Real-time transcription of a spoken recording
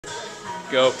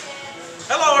Go.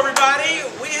 Hello everybody,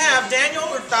 we have Daniel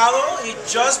Hurtado. He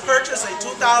just purchased a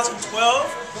 2012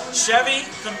 Chevy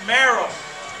Camaro.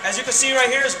 As you can see right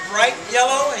here, it's bright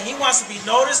yellow and he wants to be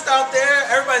noticed out there.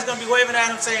 Everybody's going to be waving at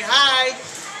him saying hi.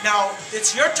 Now,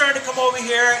 it's your turn to come over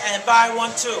here and buy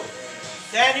one too.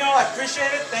 Daniel, I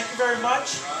appreciate it. Thank you very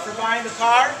much for buying the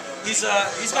car. He's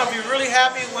going to be really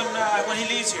happy when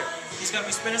he leaves here. He's going to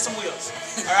be spinning some wheels.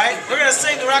 All right? We're going to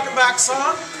sing the Rockenbach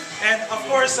song. And of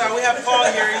course, we have Paul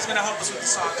here. He's going to help us with the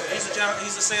song too. He's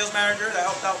the sales manager that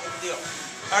helped out with the deal.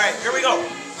 All right, here we go.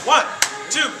 1,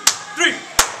 2, 3.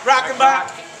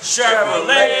 Rockenbach,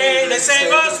 Chevrolet, they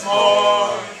save us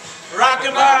more.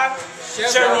 Rockenbach,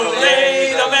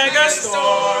 Chevrolet, the mega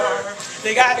store.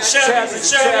 They got Chevys and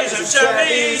Chevys and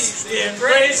Chevys in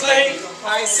Grace Lake.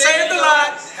 I saved a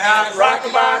lot at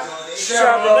Rockenbach,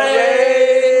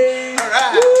 Chevrolet.